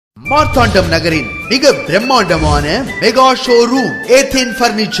Marthandam நகரின் மிக பிரம்மாண்டமான mega showroom Eden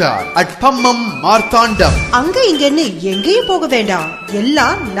furniture at Pammam Marthandam. அங்க இங்கன்னு எங்கேயும் போக வேண்டாம்,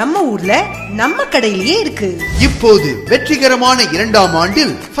 எல்லாம் நம்ம ஊர்ல நம்ம கடையிலேயே இருக்கு. இப்போது வெற்றிகரமான 2ஆம்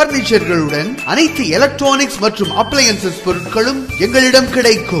ஆண்டில் பர்னிச்சர்களுடன் அனைத்து எலக்ட்ரானிக்ஸ் மற்றும் அப்ளையன்சஸ் பொருட்களும் எங்களிடம்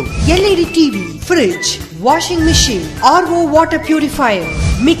கிடைக்கும். LED TV, fridge, washing machine, RO water purifier,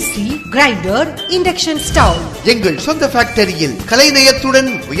 mixie, grinder, induction stove எங்கள் சொந்த ஃபேக்டரியில் கலைநயத்துடன்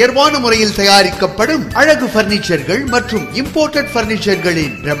உயர்வான முறையில் தயாரிக்கப்படும் அழகு பர்னிச்சர்கள் மற்றும் இம்போர்ட்டட்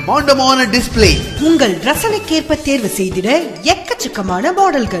பர்னிச்சர்களின் பிரம்மாண்டமான டிஸ்பிளே. உங்கள் ரசனைக்கேற்ப தேர்வு செய்திட எக்கச்சக்கமான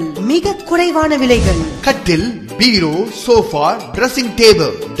மாடல்கள், மிக குறைவான விலைகள். கட்டில், பீரோ, sofa, dressing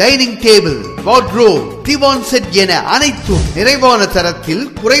table, dining table, wardrobe, திவான் செட் என அனைத்தும் நிறைவான தரத்தில்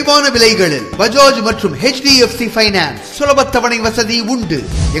குறைவான விலைகளில். பஜாஜ் மற்றும் HDFC ஃபைனான்ஸ் சுலப தவணை வசதி உண்டு.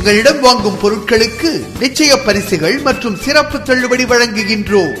 எங்களிடம் வாங்கும் பொருட்களுக்கு நிச்சய பரிசுகள் மற்றும் சிறப்பு தள்ளுபடி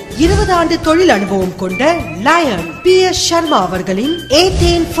வழங்குகின்றோம். 20 ஆண்டு தொழில் அனுபவம் கொண்ட லயன் PS சர்மா அவர்களின்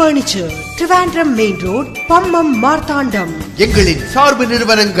Eden furniture, Trivandrum main road, Pammam Marthandam. எங்களின் சார்பு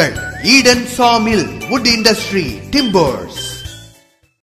நிறுவனங்கள் ஈடன் சாமில், வுட் இண்டஸ்ட்ரி, டிம்பர்ஸ்.